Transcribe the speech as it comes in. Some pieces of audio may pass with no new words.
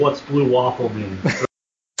What's blue waffle mean? You can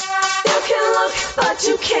look, but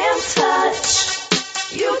you can't touch.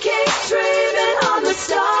 You keep dreaming on the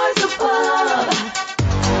stars above.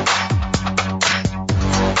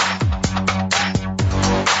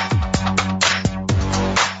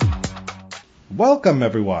 Welcome,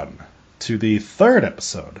 everyone, to the third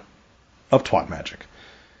episode of Twat Magic.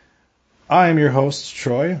 I am your host,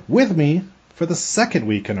 Troy. With me, for the second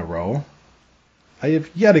week in a row, I have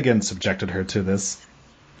yet again subjected her to this.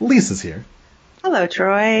 Lisa's here. Hello,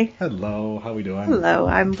 Troy. Hello, how we doing? Hello,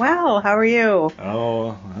 I'm well. How are you?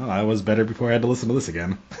 Oh, well, I was better before I had to listen to this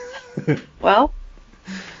again. Well,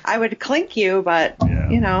 I would clink you, but,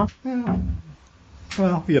 you know. Yeah.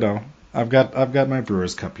 Well, you know, I've got my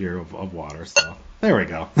brewer's cup here of water, so there we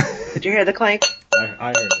go. Did you hear the clank?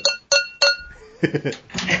 I heard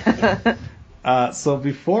it. So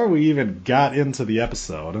before we even got into the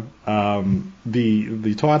episode,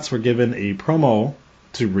 the Twats were given a promo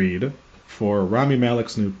to read for Rami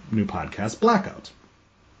Malek's new podcast, Blackout.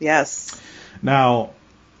 Yes. Now,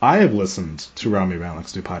 I have listened to Rami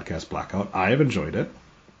Malek's new podcast, Blackout. I have enjoyed it.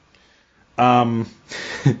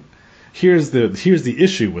 Here's the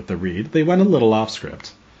issue with the read. They went a little off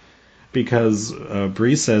script because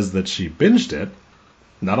Bree says that she binged it.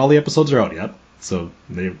 Not all the episodes are out yet, so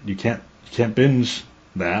you can't binge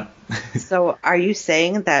that. So, are you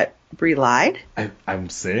saying that Bree lied? I'm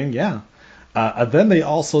saying, yeah. Then they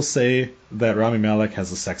also say that Rami Malek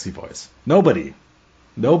has a sexy voice. Nobody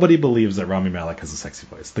believes that Rami Malek has a sexy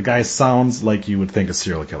voice. The guy sounds like you would think a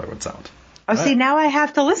serial killer would sound. Oh, see, now I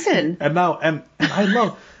have to listen. And I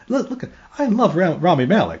love I love Rami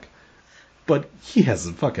Malek, but he has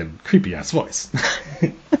a fucking creepy ass voice.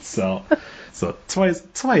 so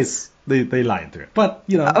twice they lied through it. But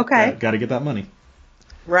you know, okay, got to get that money.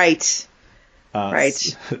 Right.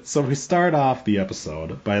 Right. So we start off the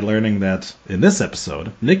episode by learning that in this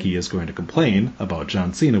episode, Nikki is going to complain about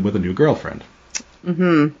John Cena with a new girlfriend.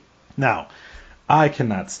 Mm-hmm. Now, I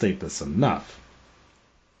cannot state this enough.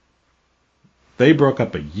 They broke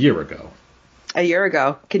up a year ago. A year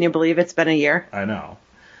ago. Can you believe it's been a year? I know.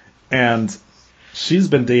 And she's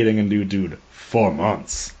been dating a new dude for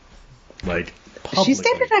months. Like, publicly.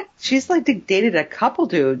 She's dated a couple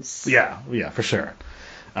dudes. Yeah, for sure.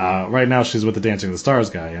 Right now she's with the Dancing with the Stars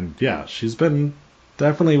guy, and yeah, she's been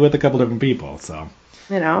definitely with a couple different people, so.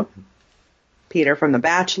 You know, Peter from The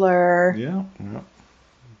Bachelor. Yeah.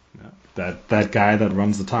 That guy that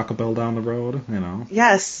runs the Taco Bell down the road, you know.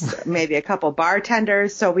 Yes, maybe a couple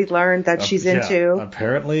bartenders, so we learned that she's into.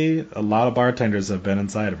 Apparently, a lot of bartenders have been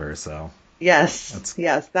inside of her, so. Yes,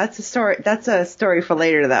 that's a story. That's a story for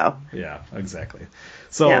later, though. Yeah, exactly.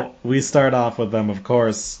 So we start off with them, of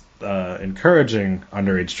course, encouraging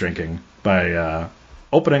underage drinking by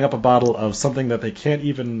opening up a bottle of something that they can't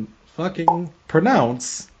even fucking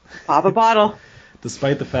pronounce. Pop a bottle.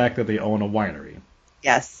 Despite the fact that they own a winery.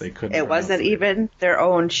 Yes. They couldn't. It wasn't even their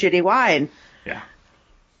own shitty wine. Yeah.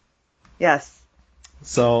 Yes.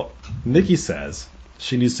 So Nikki says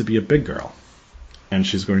she needs to be a big girl. And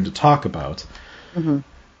she's going to talk about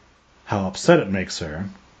how upset it makes her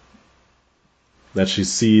that she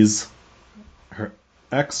sees her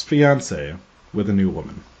ex-fiancé with a new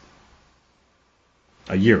woman.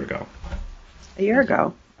 A year ago. A year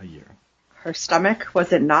ago. A year. Her stomach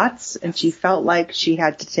was in knots, and she felt like she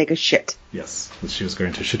had to take a shit. Yes, that she was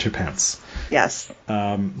going to shit her pants. Yes.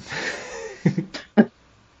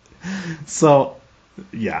 So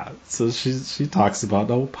she talks about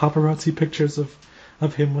paparazzi pictures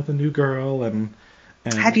of him with a new girl and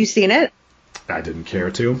have you seen it? I didn't care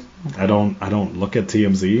to. I don't look at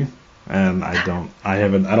TMZ, and I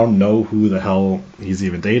don't know who the hell he's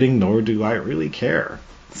even dating, nor do I really care.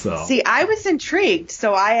 So see, I was intrigued,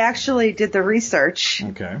 so I actually did the research.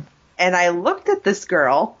 Okay. And I looked at this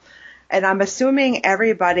girl, and I'm assuming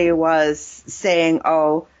everybody was saying,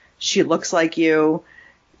 "Oh, she looks like you.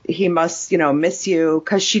 He must, miss you,"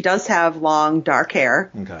 because she does have long dark hair.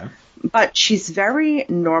 Okay. But she's very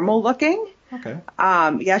normal looking. Okay.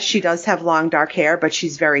 Yes, she does have long dark hair, but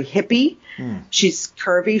she's very hippie. She's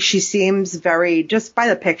curvy. She seems just by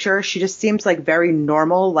the picture, she just seems like very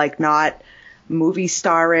normal, like not movie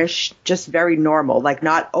star-ish, just very normal, like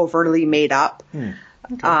not overly made up.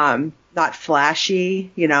 Okay. Not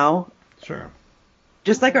flashy, Sure.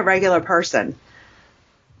 Just like a regular person.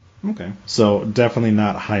 Okay. So definitely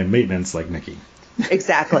not high maintenance like Nikki.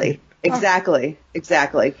 Exactly. Exactly.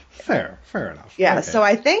 Fair enough. Yeah, okay. So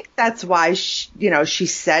I think that's why she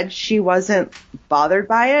said she wasn't bothered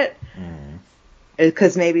by it,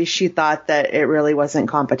 because maybe she thought that it really wasn't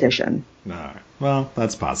competition. All right. Well,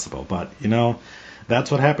 that's possible, but that's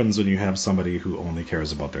what happens when you have somebody who only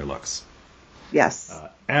cares about their looks. Yes.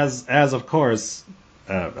 As of course,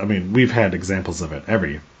 I mean, we've had examples of it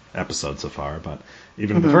every episode so far, but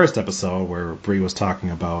even in the first episode where Bree was talking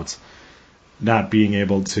about not being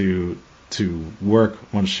able to work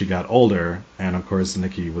once she got older, and of course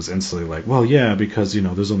Nikki was instantly like, well, yeah, because, you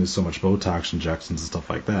know, there's only so much Botox injections and stuff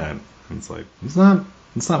like that. And it's like, it's not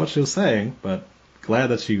what she was saying, but glad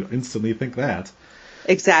that you instantly think that.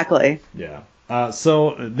 Exactly. Yeah.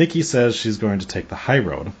 So Nikki says she's going to take the high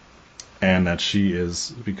road, and that she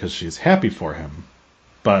is because she's happy for him.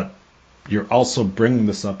 But you're also bringing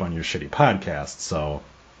this up on your shitty podcast, so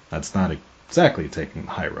that's not exactly taking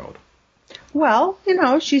the high road. Well, you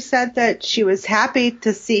know, she said that she was happy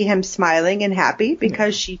to see him smiling and happy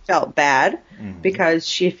because she felt bad, because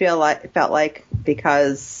she felt like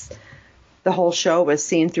because the whole show was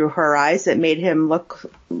seen through her eyes, it made him look,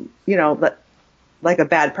 you know, like a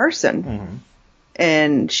bad person.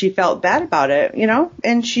 And she felt bad about it, you know,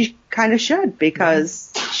 and she kind of should,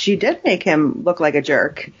 because she did make him look like a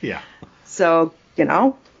jerk. Yeah. So, you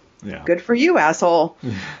know, good for you, asshole,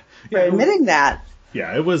 for admitting that.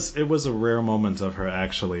 Yeah, it was a rare moment of her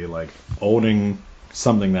actually, like, owning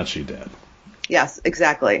something that she did. Yes,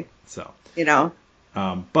 exactly. So, you know.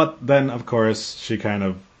 But then, of course, she kind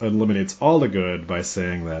of eliminates all the good by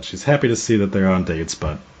saying that she's happy to see that they're on dates,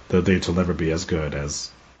 but the dates will never be as good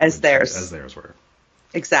as theirs. As theirs were.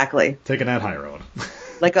 Exactly. Taking that high road.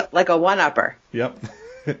 like a one-upper. Yep.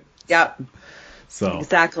 Yep. So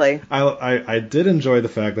exactly. I did enjoy the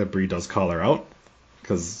fact that Bree does call her out,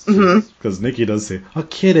 because Nikki does say, "Oh,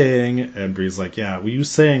 kidding," and Bree's like, "Yeah, well, you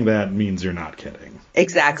saying that means you're not kidding."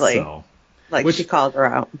 Exactly. So, she called her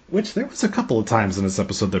out. Which there was a couple of times in this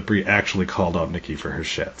episode that Bree actually called out Nikki for her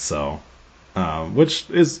shit. So, which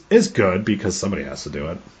is good because somebody has to do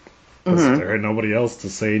it. There ain't nobody else to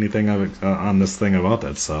say anything on this thing about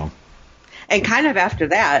that. So, and kind of after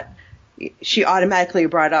that, she automatically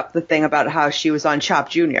brought up the thing about how she was on Chop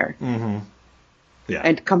Jr. Yeah.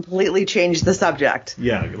 And completely changed the subject.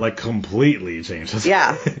 Yeah, like completely changed the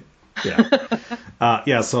subject. Yeah.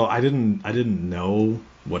 Yeah, so I didn't know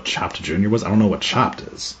what Chopped Jr. was. I don't know what Chopped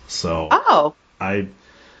is. So my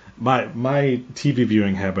TV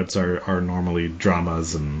viewing habits are normally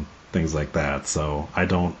dramas and things like that. So I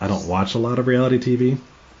don't watch a lot of reality TV,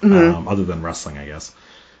 other than wrestling, I guess,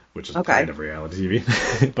 which is kind of reality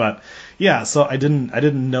TV. But yeah, so I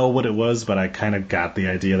didn't know what it was, but I kind of got the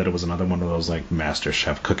idea that it was another one of those like Master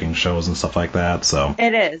Chef cooking shows and stuff like that. So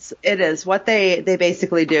it is. What they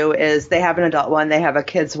basically do is they have an adult one, they have a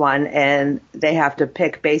kids one, and they have to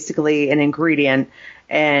pick basically an ingredient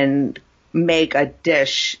and make a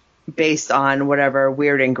dish based on whatever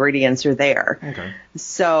weird ingredients are there. Okay.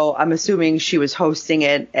 So I'm assuming she was hosting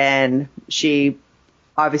it, and she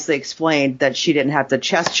obviously explained that she didn't have to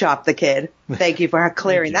chest chop the kid. Thank you for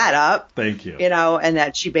clearing that up. Thank you. You know, and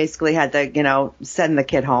that she basically had to, you know, send the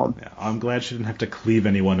kid home. Yeah, I'm glad she didn't have to cleave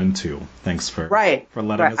anyone in two. Thanks for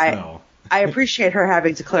letting us know. I appreciate her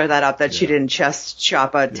having to clear that up, that she didn't chest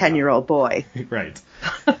chop a 10-year-old boy. Right.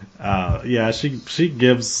 Yeah, she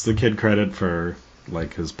gives the kid credit for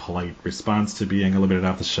like his polite response to being eliminated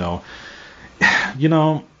off the show. You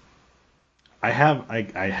know, I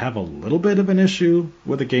have a little bit of an issue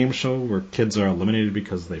with a game show where kids are eliminated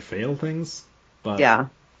because they fail things, but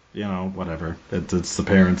you know, whatever. It's the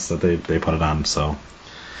parents that they put it on. So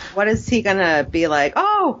what is he gonna be like?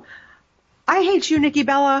 Oh, I hate you, Nikki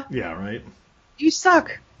Bella. Yeah, right. You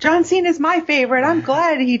suck. John Cena's my favorite. I'm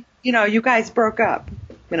glad you guys broke up.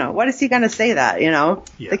 You know, what is he gonna say that? You know,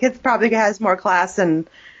 the kid probably has more class and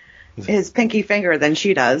his pinky finger than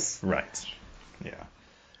she does. Right.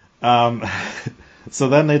 So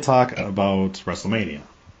then they talk about WrestleMania.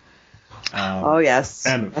 Oh, yes.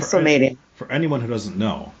 And WrestleMania. For anyone who doesn't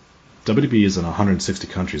know, WWE is in 160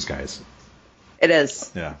 countries, guys. It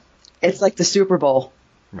is. Yeah. It's like the Super Bowl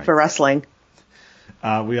for wrestling.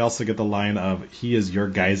 We also get the line of, he is your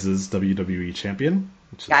guys' WWE champion.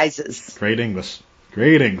 Which is Guys'. Great English.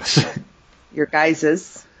 Great English. Your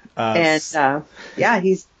guys'. And,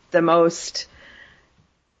 he's the most...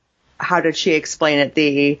 How did she explain it?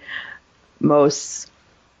 The most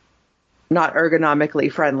not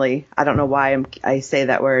ergonomically friendly. I don't know why I say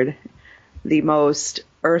that word. The most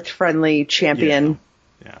earth-friendly champion.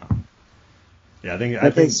 Yeah. I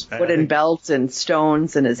think his wooden belt and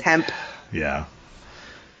stones and his hemp. Yeah.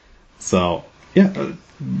 So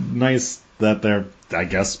nice that they're, I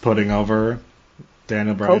guess, putting over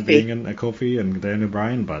Daniel Bryan being in a Kofi and Daniel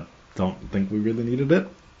Bryan, but don't think we really needed it.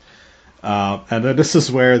 And then this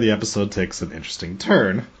is where the episode takes an interesting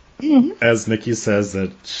turn, as Nikki says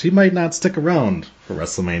that she might not stick around for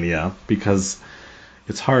WrestleMania because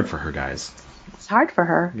it's hard for her, guys. It's hard for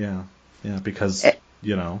her. Yeah. Yeah, because It-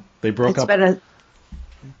 they broke It's up. been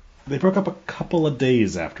They broke up a couple of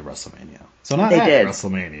days after WrestleMania, so not They at did.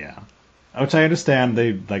 WrestleMania, which I understand.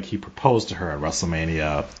 He proposed to her at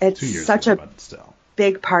WrestleMania It's 2 years such ago, a- but still,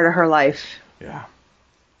 big part of her life, yeah.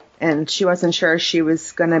 and she wasn't sure she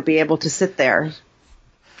was going to be able to sit there.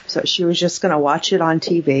 So she was just going to watch it on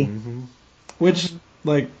TV. Which,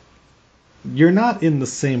 like, you're not in the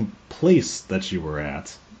same place that you were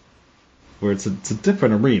at, where it's a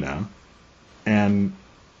different arena, and,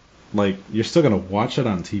 like, you're still gonna watch it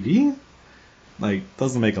on TV? Like,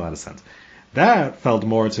 doesn't make a lot of sense. That felt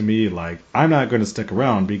more to me like, I'm not gonna stick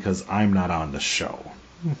around because I'm not on the show.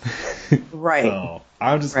 Right. So,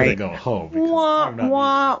 I'm just Right. gonna go home because Wah, I'm not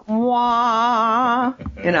wah,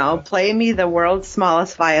 wah. Play me the world's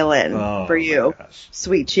smallest violin Oh, for my you, gosh.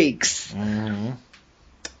 sweet cheeks.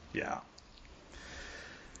 Yeah.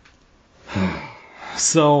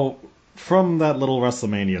 So, from that little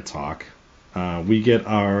WrestleMania talk, we get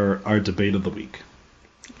our debate of the week.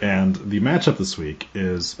 And the matchup this week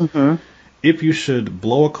is if you should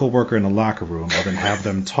blow a coworker in a locker room or then have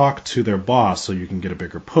them talk to their boss so you can get a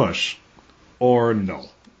bigger push, or no.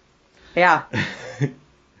 Yeah.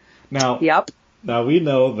 Now, Yep. now we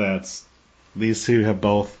know that these two have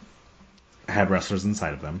both had wrestlers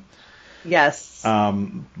inside of them. Yes.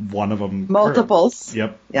 One of them Multiples.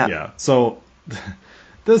 Yep. Yeah. Yeah. So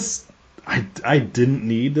this I didn't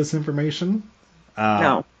need this information.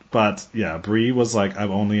 No. But yeah, Bree was like,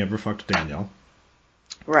 I've only ever fucked Danielle.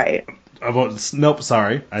 Right. Nope,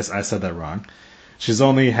 sorry, I said that wrong. She's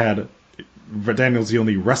only had Daniel's the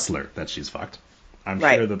only wrestler that she's fucked. I'm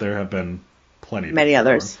Right. sure that there have been plenty. Many before.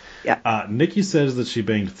 others. Yeah. Nikki says that she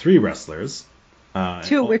banged 3 wrestlers.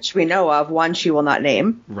 Two which we know of. One she will not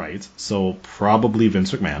name. Right. So probably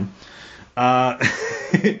Vince McMahon.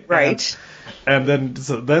 Right. And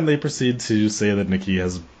then they proceed to say that Nikki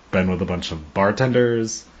has been with a bunch of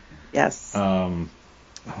bartenders. Yes. What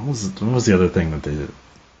was the other thing that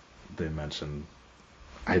they mentioned?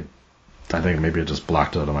 I think maybe it just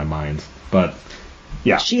blocked it out of my mind. But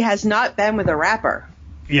yeah. She has not been with a rapper.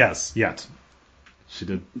 Yes, yet. She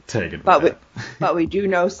did take it. But we do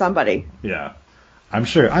know somebody. Yeah. I'm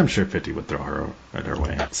sure 50 would throw her at her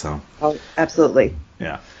way. So Oh, absolutely.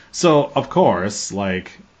 yeah. So of course,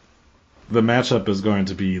 like, the matchup is going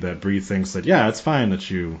to be that Bree thinks that yeah, it's fine that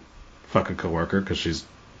you fuck a coworker because she's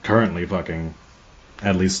currently fucking,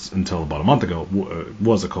 at least until about a month ago,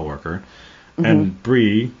 was a coworker. And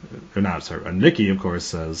Bree, Nikki, of course,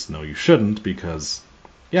 says no, you shouldn't because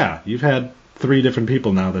yeah, you've had 3 different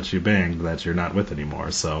people now that you banged that you're not with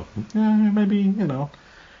anymore. So maybe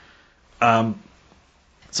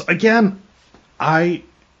So again, I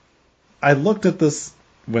looked at this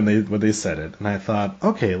when they said it, and I thought,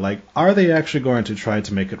 okay, like, are they actually going to try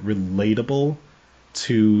to make it relatable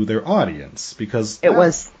to their audience? Because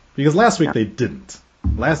last week they didn't.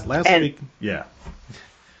 Last week, yeah.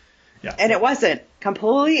 And it wasn't.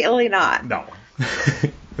 Completely not. No.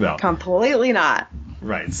 No. Completely not.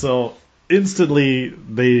 Right. So instantly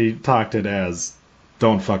they talked it as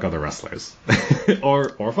don't fuck other wrestlers or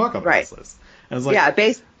fuck other Right. wrestlers. And it's like,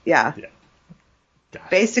 Yeah. yeah. Gosh.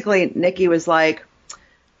 Basically, Nikki was like,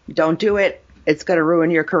 don't do it. It's going to ruin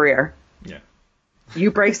your career. Yeah. You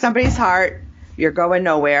break somebody's heart, you're going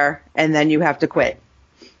nowhere, and then you have to quit.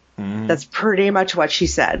 That's pretty much what she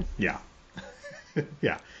said. Yeah.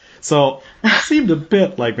 Yeah. So it seemed a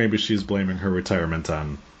bit like maybe she's blaming her retirement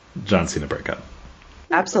on John Cena breakup.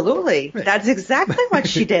 Absolutely. That's exactly what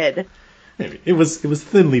she did. Maybe. It was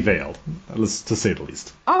thinly veiled, to say the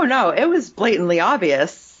least. Oh, no, it was blatantly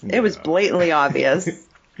obvious. It was Yeah. blatantly obvious.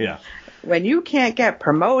 Yeah. When you can't get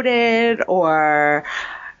promoted or,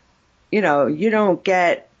 you don't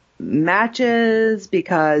get matches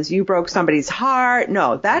because you broke somebody's heart.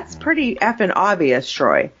 No, that's pretty effing obvious,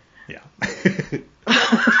 Troy. Yeah.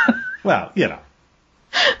 Well,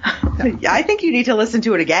 I think you need to listen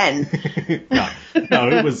to it again. No,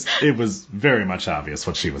 it was very much obvious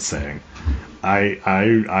what she was saying.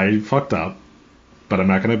 I fucked up, but I'm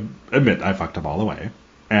not going to admit I fucked up all the way.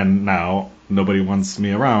 And now nobody wants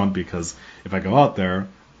me around because if I go out there,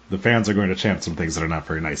 the fans are going to chant some things that are not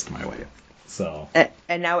very nice to my way. So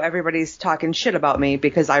And now everybody's talking shit about me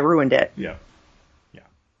because I ruined it. yeah.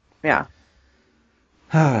 Yeah.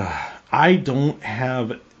 I don't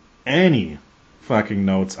have any fucking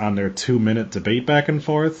notes on their 2-minute debate back and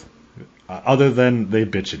forth, other than they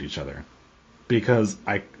bitch at each other, because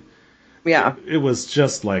it was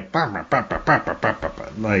just like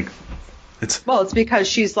It's because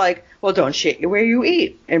she's like, well, don't shit where you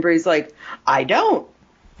eat. And Bree's like, I don't.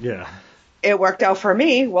 yeah. It worked out for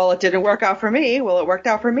me. Well, it didn't work out for me. Well, it worked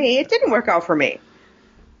out for me. It didn't work out for me.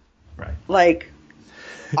 Right. Like,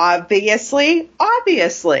 obviously.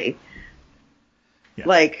 Yeah.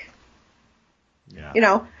 Like, Yeah. you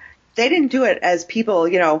know, they didn't do it as people,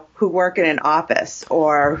 you know, who work in an office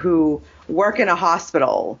or who work in a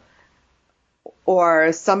hospital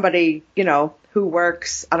or somebody, you know, who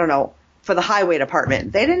works, I don't know, for the highway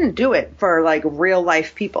department. They didn't do it for like real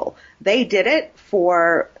life people. They did it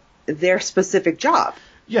for their specific job.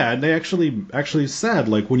 Yeah, and they actually said,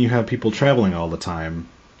 like, when you have people traveling all the time,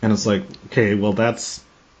 and it's like, okay, well, that's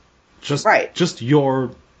just Right. just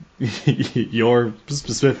your your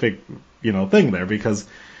specific, you know, thing there, because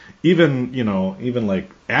even like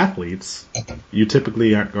athletes, you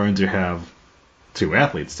typically aren't going to have two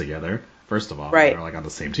athletes together. First of all, Right. they're like on the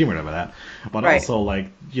same team or whatever that, but Right. also, like,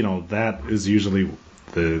 you know, that is usually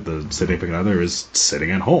the significant other is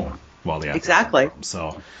sitting at home while the athletes Exactly. are at home.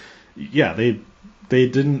 So yeah, they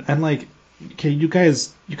didn't, and like, okay, you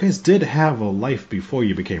guys did have a life before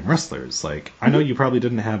you became wrestlers. Like, I know you probably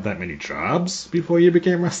didn't have that many jobs before you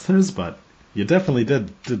became wrestlers, but you definitely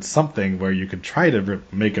did something where you could try to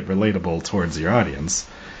make it relatable towards your audience.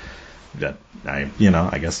 That I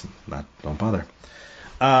guess not. Don't bother.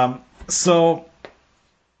 So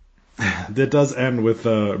that does end with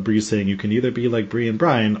Bree saying you can either be like Bree and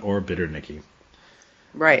Brian or bitter Nikki.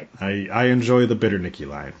 Right. I enjoy the bitter Nikki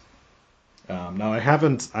line. Now I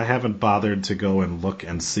haven't bothered to go and look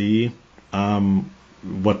and see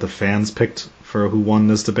what the fans picked for who won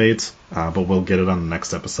this debate, but we'll get it on the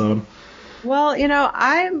next episode. Well, you know,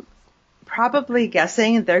 I'm probably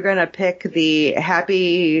guessing they're going to pick the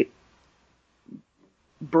happy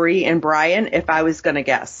Bree and Brian if I was going to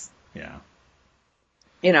guess. Yeah.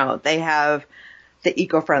 You know, they have the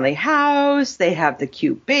eco-friendly house, they have the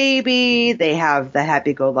cute baby, they have the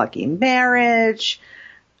happy-go-lucky marriage.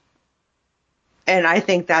 And I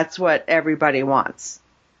think that's what everybody wants.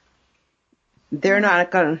 They're not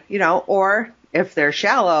going to, you know, or if they're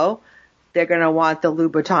shallow, they're going to want the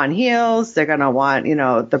Louboutin heels. They're going to want, you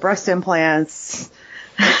know, the breast implants.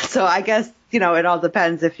 So I guess, you know, it all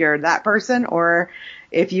depends if you're that person or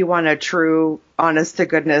if you want a true, honest to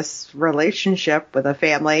goodness relationship with a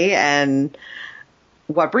family and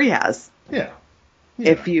what Brie has. Yeah.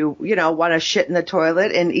 If you know, want to shit in the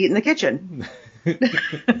toilet and eat in the kitchen.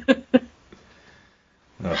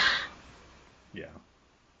 Yeah.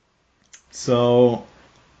 So,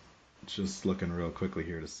 just looking real quickly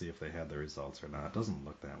here to see if they had the results or not. It doesn't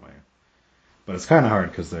look that way. But it's kind of hard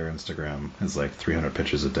because their Instagram is like 300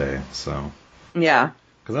 pictures a day. So. Yeah.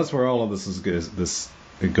 Because that's where all of this is.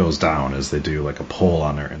 It goes down as they do like a poll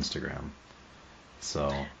on their Instagram.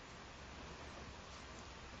 So.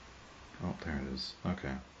 Oh, there it is.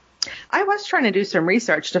 Okay. I was trying to do some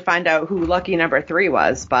research to find out who lucky number 3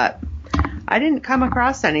 was, but I didn't come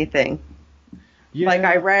across anything. Yeah. Like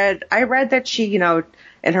I read that she, you know,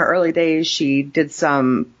 in her early days, she did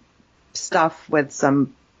some stuff with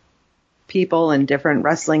some people in different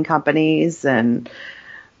wrestling companies and,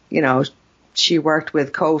 you know, she worked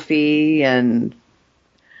with Kofi and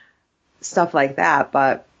stuff like that.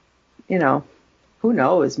 But, you know, who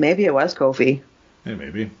knows? Maybe it was Kofi. Yeah,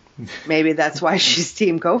 maybe. Maybe that's why she's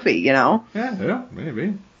Team Kofi, you know? Yeah,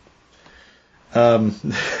 maybe.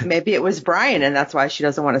 Maybe it was Brian, and that's why she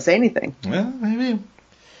doesn't want to say anything. Yeah, maybe.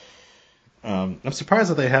 I'm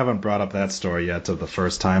surprised that they haven't brought up that story yet of the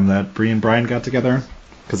first time that Bree and Brian got together,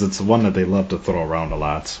 because it's one that they love to throw around a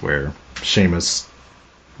lot, where Sheamus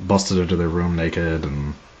busted into their room naked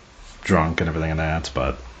and drunk and everything like that,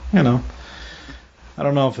 but, you know, I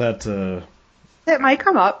don't know if that... It might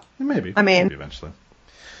come up. Maybe. I mean... Maybe eventually.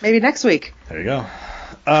 Maybe next week. There you go.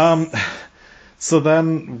 So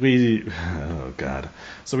then we... Oh, God.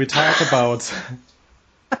 So we talk about...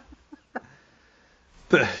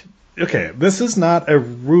 Okay, this is not a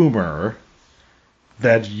rumor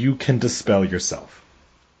that you can dispel yourself.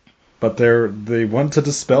 But they want to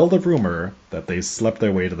dispel the rumor that they slept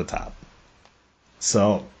their way to the top.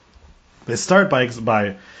 So they start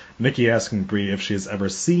by Nikki asking Brie if she has ever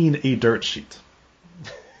seen a dirt sheet.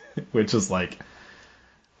 Which is like...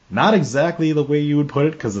 Not exactly the way you would put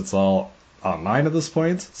it, because it's all online at this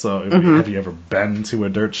point. So, Have you ever been to a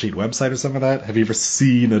dirt sheet website or something like that? Have you ever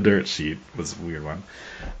seen a dirt sheet? Was a weird one.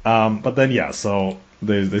 But then, yeah, so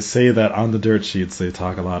they say that on the dirt sheets they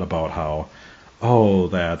talk a lot about how,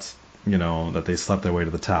 that they slept their way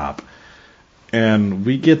to the top. And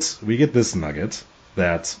we get this nugget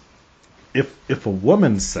that if a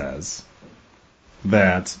woman says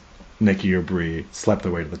that Nikki or Brie slept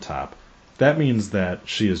their way to the top, that means that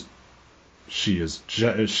she is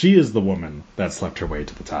the woman that slept her way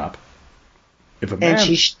to the top. If a man,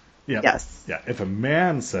 yes, if a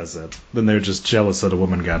man says it, then they're just jealous that a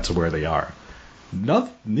woman got to where they are.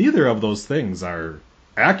 neither of those things are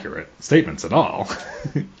accurate statements at all.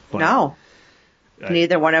 But, No.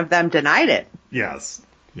 Neither one of them denied it. Yes.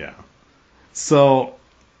 Yeah. So,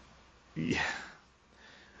 yeah.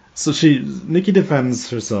 So Nikki defends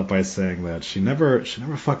herself by saying that she never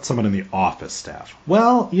fucked someone in the office staff.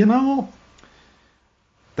 Well,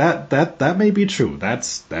 that may be true.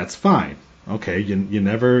 That's fine. Okay, you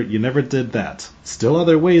never did that. Still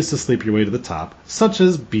other ways to sleep your way to the top, such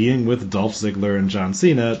as being with Dolph Ziggler and John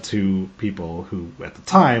Cena, two people who at the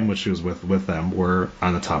time when she was with them were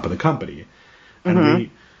on the top of the company. And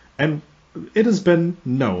and it has been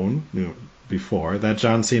known before that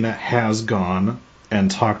John Cena has gone and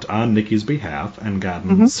talked on Nikki's behalf and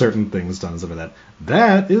gotten certain things done as of that.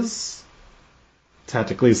 That is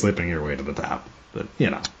tactically sleeping your way to the top. But,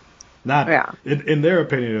 not in their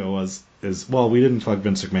opinion well, we didn't fuck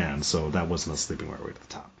Vince McMahon, so that wasn't a sleeping our way to the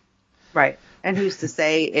top. Right. And who's to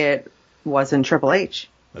say it wasn't Triple H?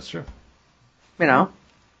 That's true.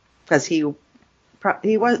 Because he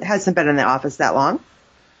hasn't been in the office that long.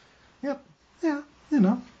 Yep. Yeah.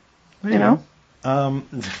 Yeah,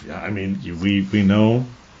 I mean, we know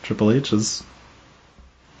Triple H is,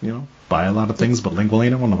 buy a lot of things, but lingual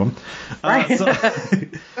ain't one of them. Right.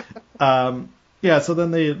 So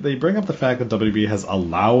then they bring up the fact that WB has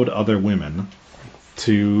allowed other women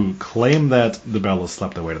to claim that the Bellas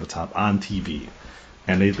slept their way to the top on TV,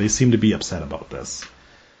 and they seem to be upset about this.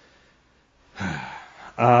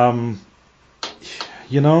 I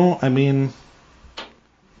mean,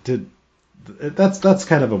 that's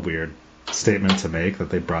kind of a weird statement to make, that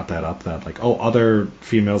they brought that up, that like, oh, other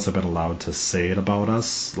females have been allowed to say it about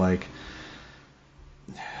us. Like,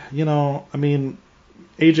 I mean,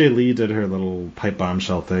 AJ Lee did her little pipe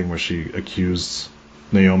bombshell thing where she accused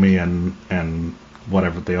Naomi and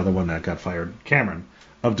whatever the other one that got fired, Cameron,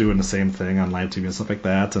 of doing the same thing on live TV and stuff like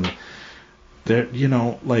that. And they're,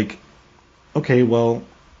 okay, well,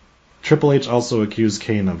 Triple H also accused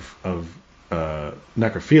Kane of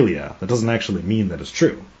necrophilia. That doesn't actually mean that it's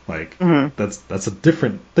true. Like, that's a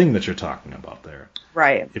different thing that you're talking about there.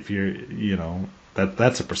 Right. If you're,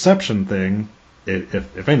 that's a perception thing,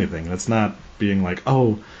 if anything. It's not being like,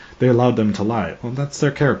 oh, they allowed them to lie. Well, that's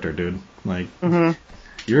their character, dude. Like,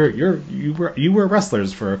 you were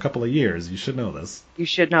wrestlers for a couple of years. You should know this. You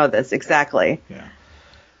should know this, exactly. Yeah.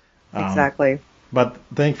 Exactly. But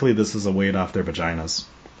thankfully, this is a weight off their vaginas,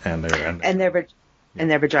 and their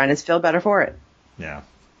vaginas feel better for it. Yeah.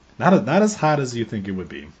 Not as hot as you think it would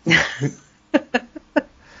be.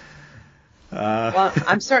 Well,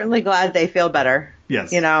 I'm certainly glad they feel better.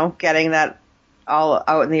 Yes. Getting that all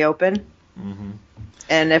out in the open. Mm-hmm.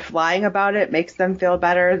 And if lying about it makes them feel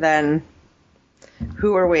better, then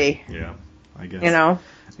who are we? Yeah, I guess.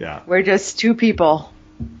 Yeah. We're just two people.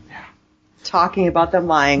 Yeah. Talking about them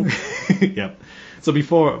lying. Yep. So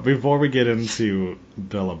before we get into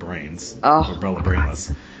Bella Brains or Bella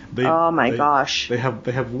Brainless, gosh, they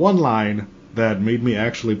have one line that made me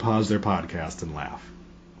actually pause their podcast and laugh,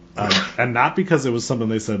 and not because it was something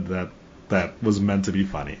they said that was meant to be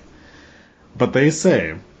funny, but they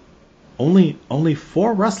say only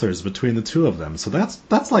 4 wrestlers between the two of them, so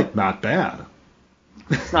that's like not bad.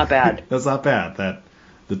 It's not bad. That's not bad. That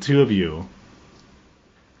the two of you.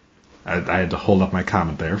 I had to hold up my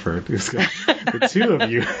comment there for the two of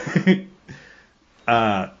you.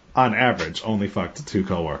 On average, only fucked 2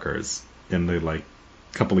 coworkers in the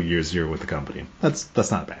couple of years you're with the company. That's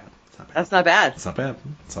not bad. That's not bad. It's not bad.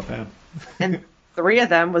 It's not bad. And 3 of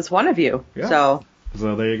them was one of you. Yeah. So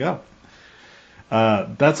there you go.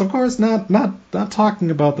 That's of course not talking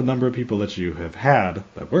about the number of people that you have had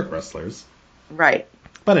that weren't wrestlers. Right.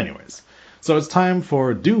 But anyways, so it's time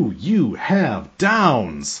for Do You Have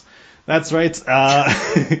Downs? That's right.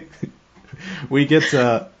 We get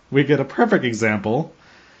a perfect example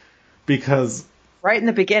because right in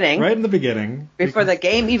the beginning, before the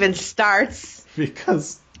game even starts,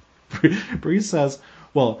 because Bree says,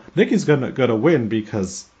 "Well, Nikki's gonna win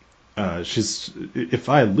because if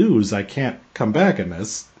I lose, I can't come back in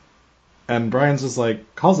this." And Brian's just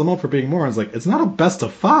like calls them out for being morons. Like, it's not a best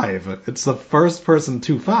of 5. It's the first person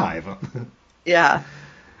to 5. Yeah.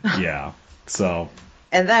 Yeah. So.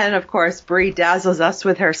 And then, of course, Brie dazzles us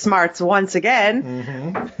with her smarts once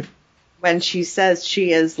again when she says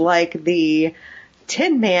she is like the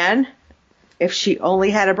Tin Man if she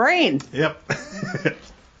only had a brain. Yep.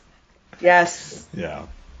 Yes. Yeah.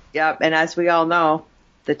 Yep. And as we all know,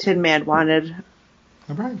 the Tin Man wanted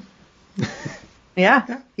a brain.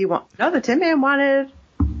 Yeah. The Tin Man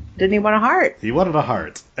didn't he want a heart? He wanted a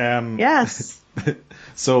heart. Yes.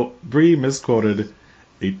 So Brie misquoted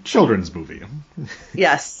a children's movie.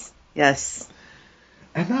 Yes.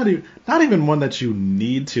 And not even one that you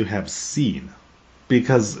need to have seen.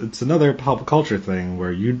 Because it's another pop culture thing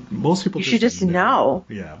where most people You should just know.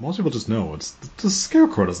 Yeah, most people just know. It's the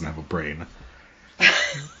Scarecrow doesn't have a brain.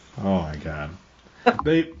 Oh my god.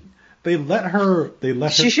 They let her.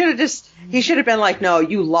 He should have been like, no,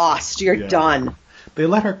 you lost. You're done. They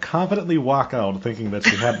let her confidently walk out, thinking that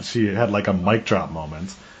she had like a mic drop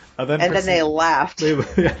moment, and then they laughed.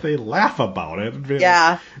 They laugh about it.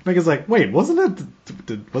 Yeah. Megan's like, wait, was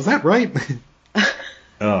that right?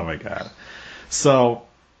 Oh my god. So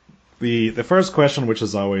the first question, which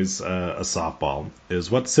is always a softball, is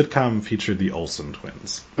what sitcom featured the Olsen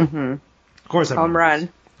twins? Mm-hmm. Of course, Home Run.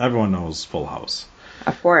 Everyone knows Full House.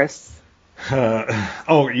 Of course.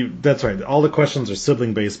 That's right. All the questions are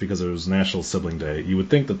sibling based because it was National Sibling Day. You would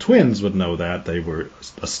think the twins would know that. They were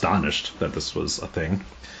astonished that this was a thing.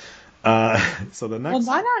 So the next.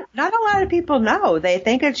 Well, not a lot of people know. They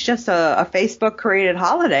think it's just a Facebook created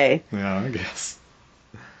holiday. Yeah, I guess.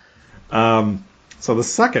 So the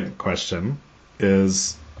second question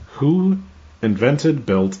is, who invented,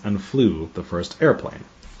 built, and flew the first airplane?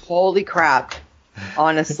 Holy crap.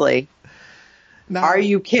 Honestly. Now, are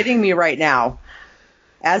you kidding me right now?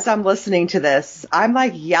 As I'm listening to this, I'm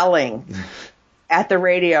like yelling at the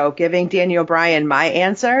radio, giving Danny O'Brien my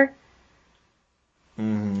answer.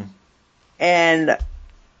 Mm-hmm. And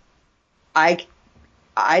I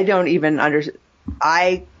don't even understand.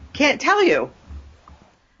 I can't tell you.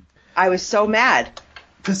 I was so mad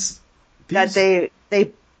that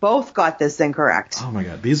they both got this incorrect. Oh my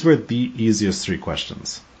god, these were the easiest three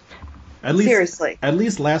questions. Seriously. At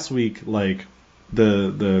least last week, like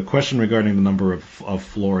the question regarding the number of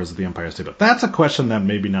floors of the Empire State Building. That's a question that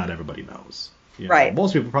maybe not everybody knows. Right.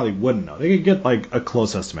 Most people probably wouldn't know. They could get like a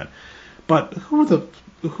close estimate. But who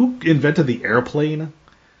invented the airplane?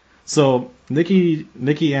 So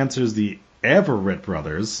Nikki answers the Everett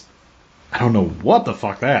brothers. I don't know what the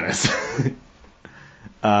fuck that is.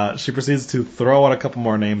 She proceeds to throw out a couple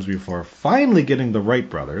more names before finally getting the Wright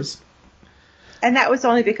brothers. And that was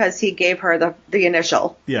only because he gave her the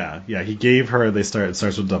initial. Yeah, he gave her. It starts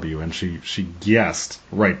with W, and she guessed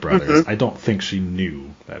Wright brothers. Mm-hmm. I don't think she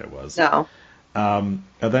knew that it was. No. And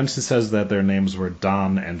then she says that their names were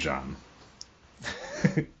Don and John.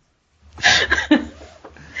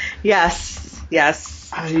 Yes.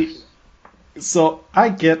 So I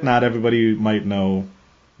get not everybody might know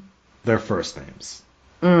their first names.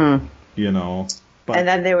 Mm. But, and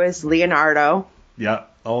then there was Leonardo. Yeah.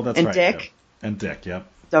 Oh, that's and right. Dick. Yep. And Dick. Yep.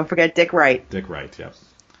 Don't forget Dick Wright. Dick Wright. Yep.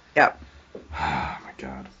 Yep. Oh my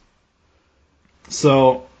god.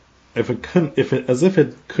 So, if it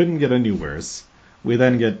couldn't get any worse, we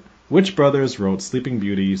then get which brothers wrote Sleeping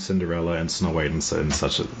Beauty, Cinderella, and Snow White, and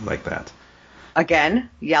such like that. Again,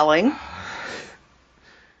 yelling.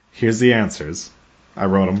 Here's the answers. I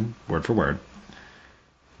wrote them word for word.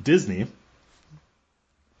 Disney.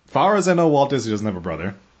 Far as I know, Walt Disney doesn't have a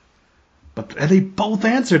brother. And they both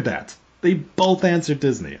answered that. They both answered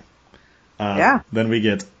Disney. Yeah. Then we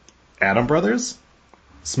get Adam Brothers,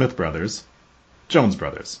 Smith Brothers, Jones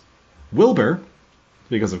Brothers, Wilbur,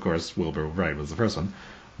 because of course Wilbur Wright was the first one.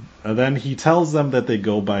 And then he tells them that they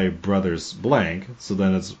go by Brothers blank, so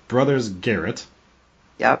then it's Brothers Garrett.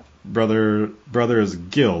 Yep. Brothers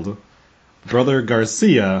Guild, Brother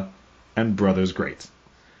Garcia, and Brothers Great.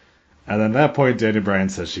 And then at that point, Danny Bryan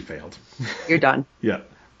says she failed. You're done. Yeah,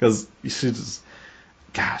 because she just,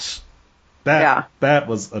 gosh, that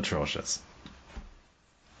was atrocious.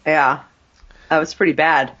 Yeah, that was pretty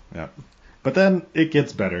bad. Yeah, but then it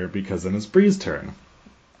gets better because then it's Bree's turn,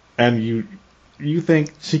 and you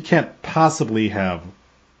think she can't possibly have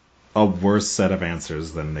a worse set of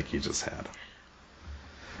answers than Nikki just had.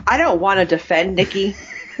 I don't want to defend Nikki,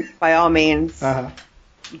 by all means,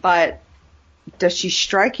 but does she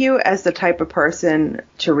strike you as the type of person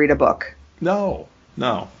to read a book? No,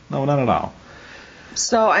 not at all.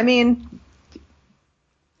 So, I mean,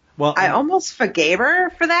 well, I almost forgave her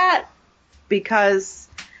for that because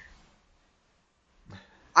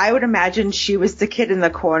I would imagine she was the kid in the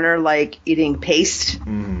corner, like, eating paste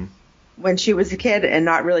when she was a kid and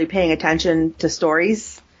not really paying attention to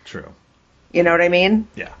stories. True. You know what I mean?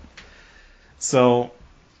 Yeah. So,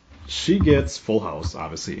 she gets Full House,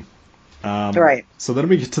 obviously. Right. So then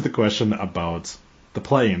we get to the question about the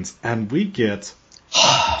planes, and we get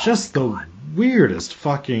just the weirdest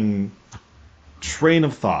fucking train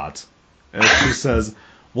of thought. As she says,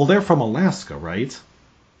 well, they're from Alaska, right?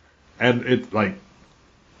 And it, like,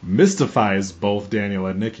 mystifies both Daniel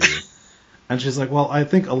and Nikki. And she's like, well, I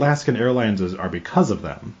think Alaskan Airlines are because of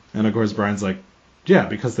them. And of course, Brian's like, yeah,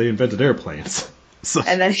 because they invented airplanes. So,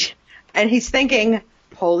 and he's thinking,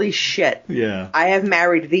 Holy shit. Yeah. I have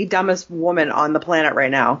married the dumbest woman on the planet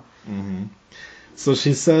right now. Mm-hmm. So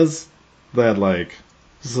she says that, like,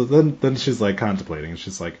 so then she's like contemplating.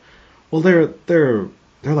 She's like, well, they're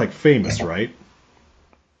like famous, right?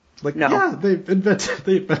 Like, No. yeah, they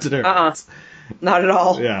invented airplanes. Not at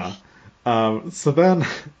all. Yeah. So then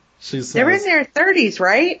she says They're in their 30s,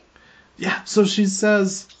 right? yeah. So she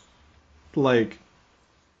says, like,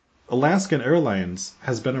 Alaskan Airlines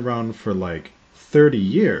has been around for like 30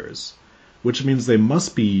 years, which means they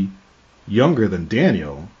must be younger than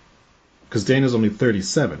Daniel, because Daniel's only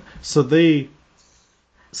 37. So they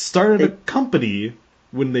started a company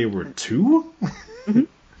when they were 2?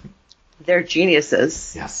 They're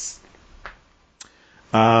geniuses. Yes.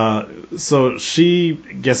 So she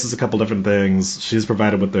guesses a couple different things. She's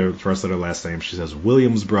provided with their first letter, last name. She says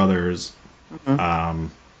Williams Brothers.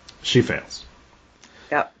 She fails.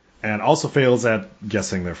 Yep. And also fails at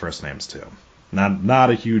guessing their first names, too. Not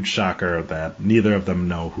a huge shocker that neither of them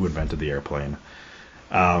know who invented the airplane.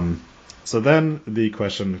 So then the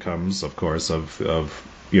question comes, of course, of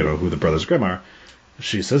who the Brothers Grimm are.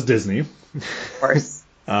 She says Disney. Of course.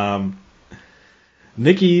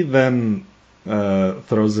 Nikki then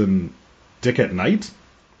throws in Dick at Night.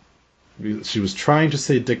 She was trying to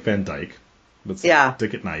say Dick Van Dyke, but it's like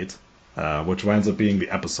Dick at Night, which winds up being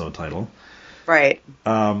the episode title. Right.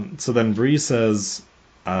 So then Bree says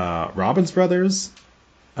Robbins Brothers,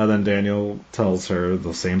 and then Daniel tells her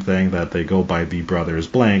the same thing, that they go by the Brothers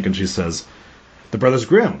blank, and she says the Brothers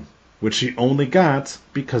Grimm, which she only got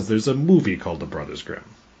because there's a movie called The Brothers Grimm.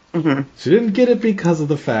 Mm-hmm. She didn't get it because of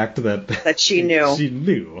the fact that she knew. She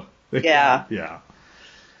knew. Yeah. Yeah.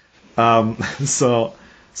 So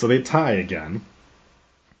they tie again.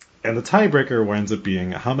 And the tiebreaker winds up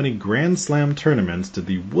being, how many Grand Slam tournaments did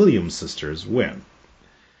the Williams sisters win?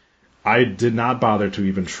 I did not bother to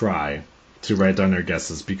even try to write down their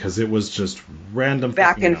guesses because it was just random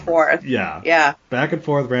back and numbers. forth. Yeah. Yeah. Back and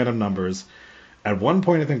forth, random numbers. At one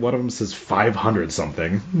point, I think one of them says 500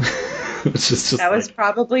 something. Which is just that was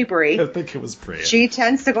probably Brie. I think it was Brie. She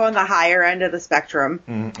tends to go on the higher end of the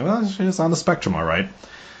spectrum. Well, she's on the spectrum, all right.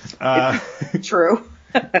 True.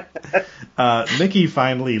 Nikki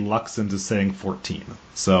finally lucks into saying 14.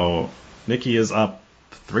 So Nikki is up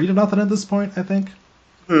 3-0 at this point, I think.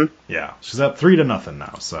 Yeah, she's up 3-0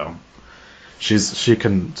 now. So she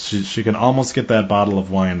can almost get that bottle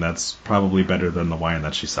of wine that's probably better than the wine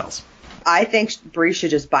that she sells. I think Brie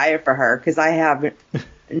should just buy it for her because I have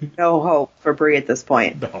no hope for Brie at this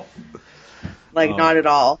point. No. Not at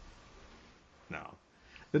all. No.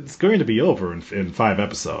 It's going to be over in 5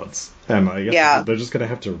 episodes. And I guess they're just going to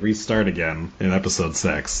have to restart again in episode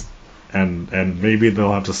 6. And maybe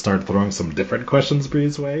they'll have to start throwing some different questions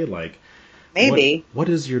Brie's way. Like, maybe. What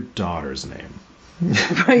is your daughter's name?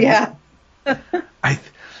 Yeah.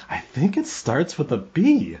 I think it starts with a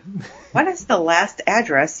B. What is the last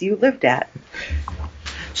address you lived at?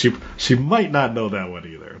 She might not know that one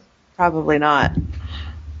either. Probably not.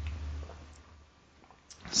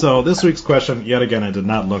 So this week's question, yet again, I did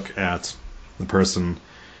not look at the person,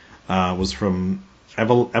 was from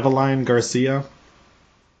Eveline Garcia.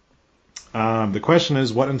 The question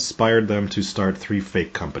is, what inspired them to start 3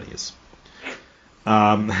 fake companies?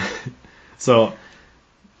 So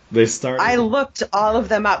they started... I looked all of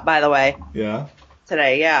them up, by the way. Yeah?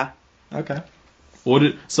 Today, yeah. Okay.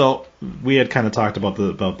 So we had kind of talked about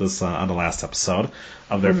this on the last episode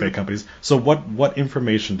of their fake companies. So what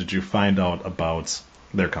information did you find out about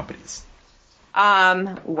their companies?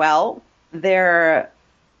 Well, their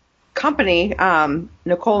company,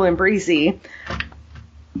 Nicole and Breezy,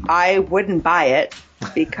 I wouldn't buy it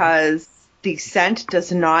because the scent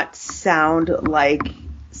does not sound like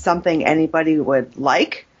something anybody would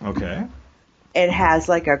like. Okay. It has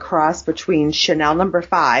like a cross between Chanel No.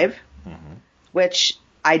 5, which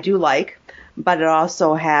I do like, but it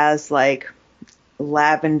also has like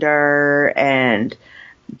lavender and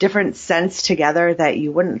different scents together that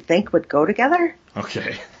you wouldn't think would go together.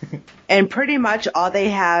 Okay. And pretty much all they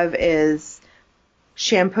have is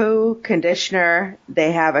shampoo, conditioner.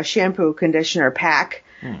 They have a shampoo conditioner pack.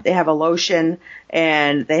 They have a lotion,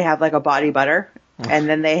 and they have like a body butter. And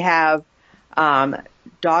then they have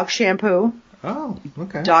dog shampoo. Oh,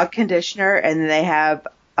 okay. Dog conditioner, and then they have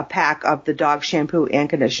a pack of the dog shampoo and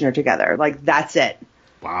conditioner together. Like, that's it.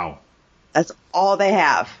 Wow. That's all they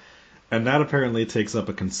have. And that apparently takes up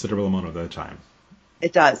a considerable amount of their time.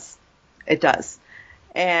 It does. It does.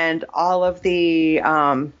 And all of the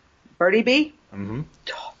Birdie Bee,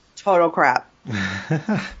 total crap.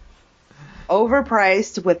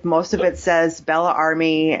 Overpriced, with most of it says Bella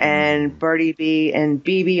Army and Birdie Bee and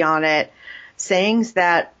BB on it. Sayings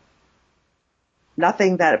that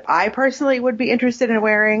nothing that I personally would be interested in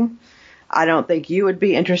wearing. I don't think you would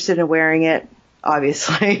be interested in wearing it,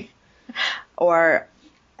 obviously. Or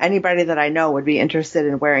anybody that I know would be interested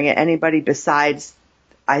in wearing it. Anybody besides,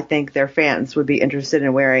 I think, their fans would be interested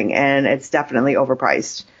in wearing, and it's definitely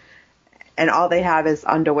overpriced. And all they have is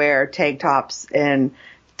underwear, tank tops, and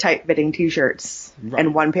tight-fitting T-shirts,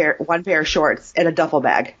 and one pair of shorts, and a duffel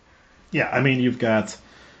bag. Yeah, I mean, you've got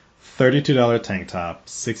 $32 tank top,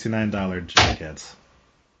 $69 jacket.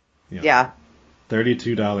 Yeah.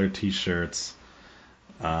 $32 T-shirts.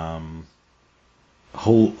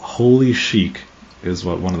 Holy chic is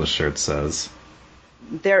what one of the shirts says.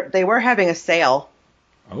 They were having a sale.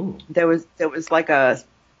 Oh. There was like a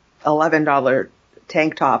 $11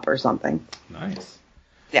 tank top or something. Nice.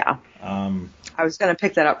 Yeah. I was gonna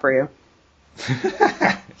pick that up for you.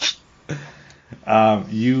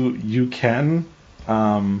 You can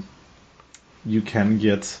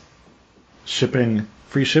get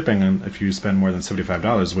free shipping if you spend more than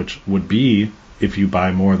 $75, which would be if you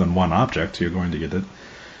buy more than one object, you're going to get it.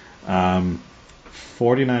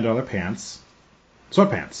 $49 pants,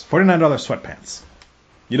 sweatpants, $49 sweatpants.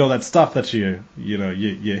 You know, that stuff that you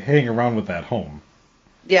hang around with at home.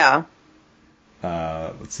 Yeah.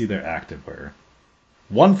 Let's see their activewear.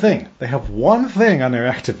 One thing. They have one thing on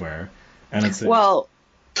their activewear, and it's well,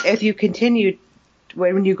 if you continue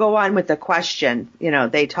when you go on with the question,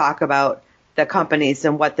 they talk about the companies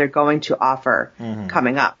and what they're going to offer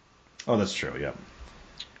coming up. Oh, that's true. Yeah.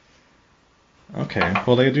 Okay.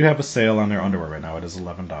 Well, they do have a sale on their underwear right now. It is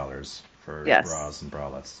 $11 for bras and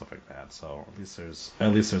bralettes, stuff like that. So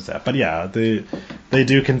at least there's that. But yeah, they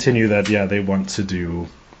do continue that. Yeah, they want to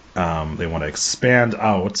expand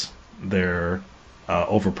out their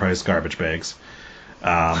overpriced garbage bags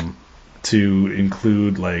to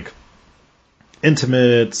include like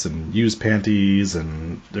intimates and used panties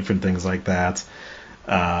and different things like that.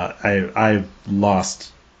 I've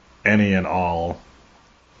lost any and all.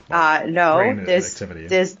 No, there's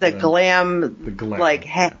the glam,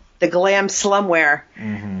 the glam slumwear,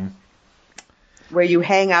 where you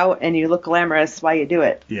hang out and you look glamorous while you do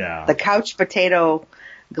it. Yeah, the couch potato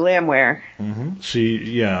glamwear.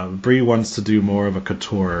 Bree wants to do more of a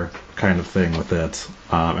couture kind of thing with it.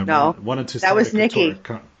 No, that was Nikki.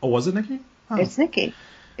 Oh, was it Nikki? Oh. It's Nikki.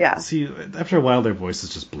 Yeah. See, after a while, their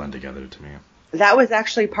voices just blend together to me. That was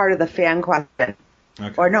actually part of the fan question.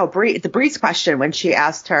 Okay. Or no, Bree's question when she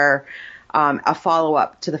asked her a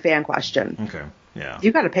follow-up to the fan question. Okay, yeah.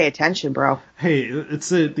 You got to pay attention, bro. Hey,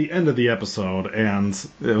 it's at the end of the episode, and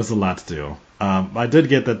it was a lot to do. I did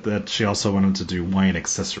get that she also wanted to do wine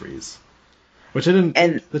accessories, which I didn't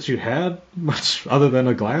think that you had much other than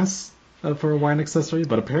a glass for a wine accessory,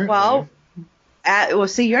 but apparently... Well,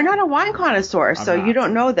 see, you're not a wine connoisseur, so you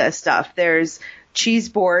don't know this stuff. There's cheese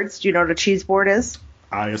boards. Do you know what a cheese board is?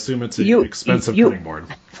 I assume it's an expensive cutting board.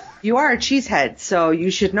 You are a cheesehead, so you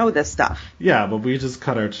should know this stuff. Yeah, but we just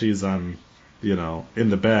cut our cheese on, in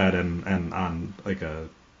the bed and on like a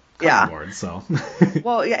cutting board. So.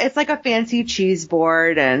 Well, yeah, it's like a fancy cheese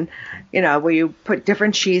board, and where you put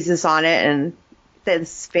different cheeses on it, and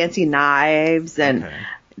there's fancy knives, and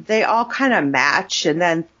they all kind of match, and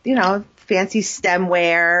then fancy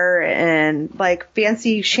stemware and like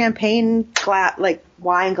fancy champagne like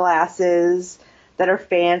wine glasses that are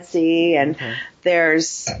fancy, and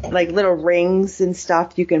there's like little rings and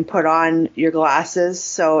stuff you can put on your glasses.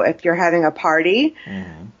 So if you're having a party,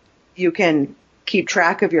 you can keep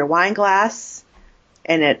track of your wine glass,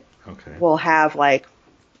 and it will have like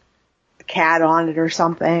a cat on it or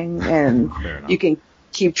something, and you can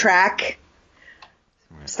keep track,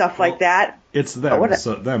 stuff like that. It's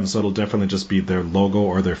them, so it'll definitely just be their logo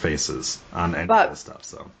or their faces on any of this stuff.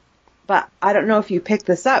 So. But I don't know if you picked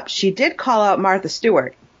this up. She did call out Martha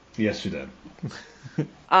Stewart. Yes, she did.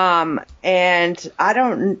 And I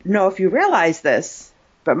don't know if you realize this,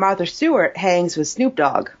 but Martha Stewart hangs with Snoop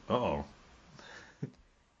Dogg. Uh-oh.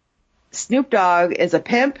 Snoop Dogg is a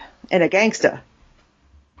pimp and a gangster.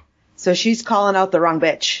 So she's calling out the wrong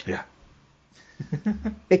bitch. Yeah.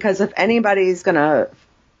 Because if anybody's going to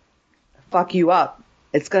fuck you up,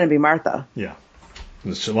 it's going to be Martha. Yeah.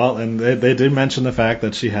 Well, and they did mention the fact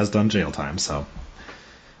that she has done jail time, so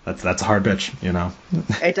that's a hard bitch,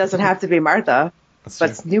 It doesn't have to be Martha,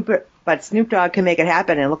 but Snoop Dogg can make it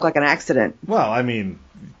happen and look like an accident. Well, I mean,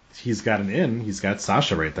 he's got an in. He's got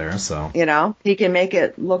Sasha right there, so he can make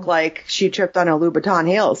it look like she tripped on her Louboutin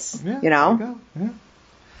heels. Yeah, there you go. Yeah.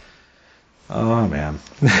 Oh man.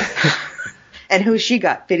 And who she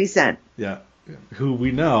got? 50 Cent. Yeah. Who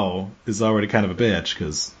we know is already kind of a bitch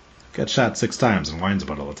because got shot 6 times and whines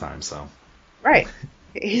about it all the time. So right,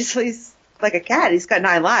 he's like a cat. He's got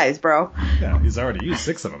 9 lives, bro. Yeah, he's already used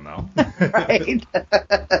 6 of them now. Right.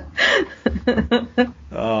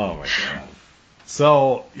 Oh my god.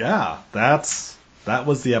 So yeah, that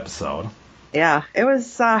was the episode. Yeah, it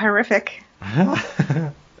was horrific.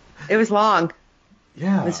 It was long.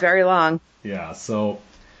 Yeah. It was very long. Yeah, so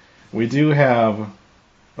we do have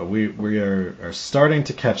we are starting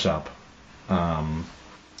to catch up.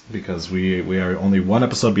 Because we are only one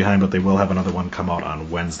episode behind, but they will have another one come out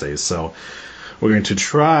on Wednesdays. So we're going to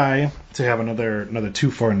try to have another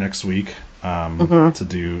 2 for next week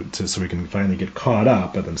so we can finally get caught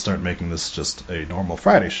up and then start making this just a normal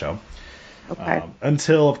Friday show. Okay.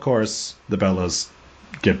 Until, of course, the Bellas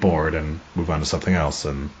get bored and move on to something else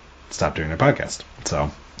and stop doing their podcast.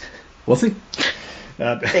 So we'll see.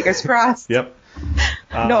 Fingers crossed. Yep.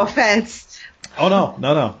 No offense. Oh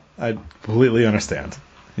no. I completely understand.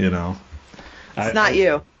 It's not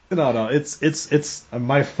you. No. It's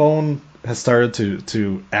my phone has started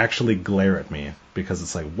to actually glare at me because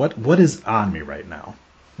it's like, what is on me right now?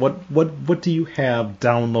 What do you have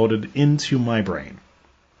downloaded into my brain?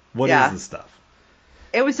 What is this stuff?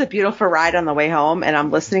 It was a beautiful ride on the way home, and I'm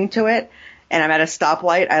listening to it, and I'm at a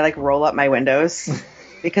stoplight. I like roll up my windows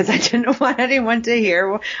because I didn't want anyone to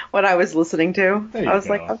hear what I was listening to. I was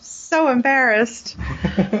like, I'm so embarrassed.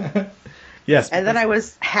 Yes. And then I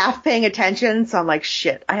was half paying attention, so I'm like,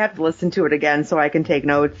 shit, I have to listen to it again so I can take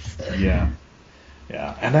notes. Yeah.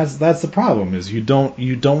 And that's the problem, is you don't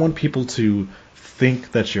want people to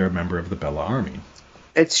think that you're a member of the Bella Army.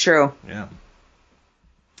 It's true. Yeah.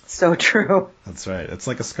 So true. That's right. It's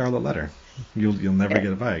like a scarlet letter. You'll never get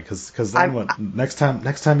it by, because then what? Next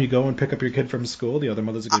time you go and pick up your kid from school, the other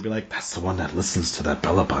mothers are gonna be like, "That's the one that listens to that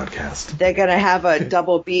Bella podcast." They're gonna have a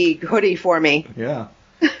double B hoodie for me. Yeah.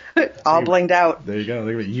 All blinged out. There you go.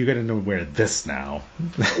 You got to know wear this now.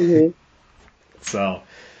 Mm-hmm. So,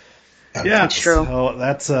 yeah, it's true. So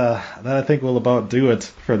that I think will about do it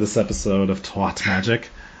for this episode of Twat Magic.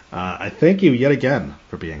 I thank you yet again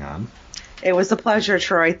for being on. It was a pleasure,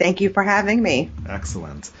 Troy. Thank you for having me.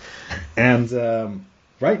 Excellent. And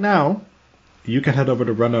right now, you can head over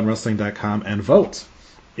to rundownwrestling.com and vote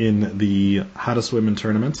in the Hottest Women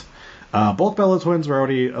tournament. Both Bella twins were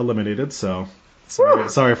already eliminated, so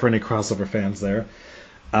sorry for any crossover fans there.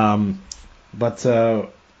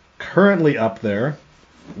 But currently up there,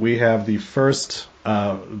 we have the first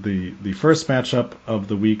matchup of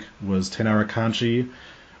the week was Tainara Kanchi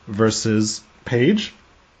versus Paige.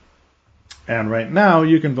 And right now,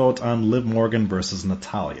 you can vote on Liv Morgan versus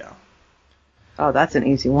Natalya. Oh, that's an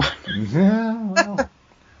easy one. Yeah, well,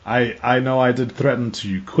 I know I did threaten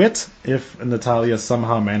to quit if Natalya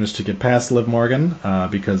somehow managed to get past Liv Morgan,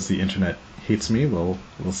 because the internet hates me. We'll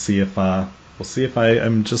see if I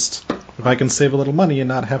can save a little money and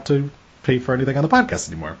not have to pay for anything on the podcast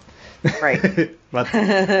anymore. Right. but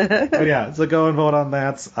yeah, so go and vote on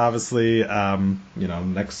that. Obviously,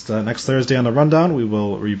 next Thursday on the rundown, we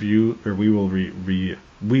will review, or we will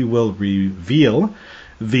reveal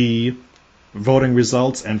the voting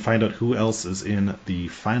results and find out who else is in the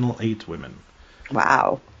final 8 women.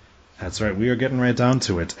 Wow. That's right. We are getting right down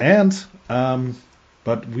to it, and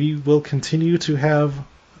but we will continue to have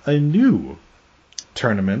a new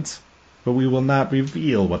tournament. But we will not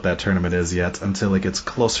reveal what that tournament is yet until it gets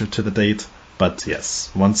closer to the date. But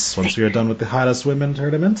yes, once we are done with the Hottest Women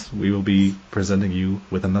tournament, we will be presenting you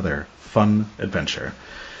with another fun adventure.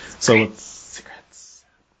 Secrets.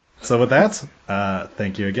 So with that,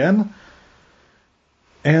 thank you again,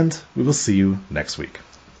 and we will see you next week.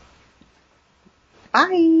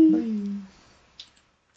 Bye.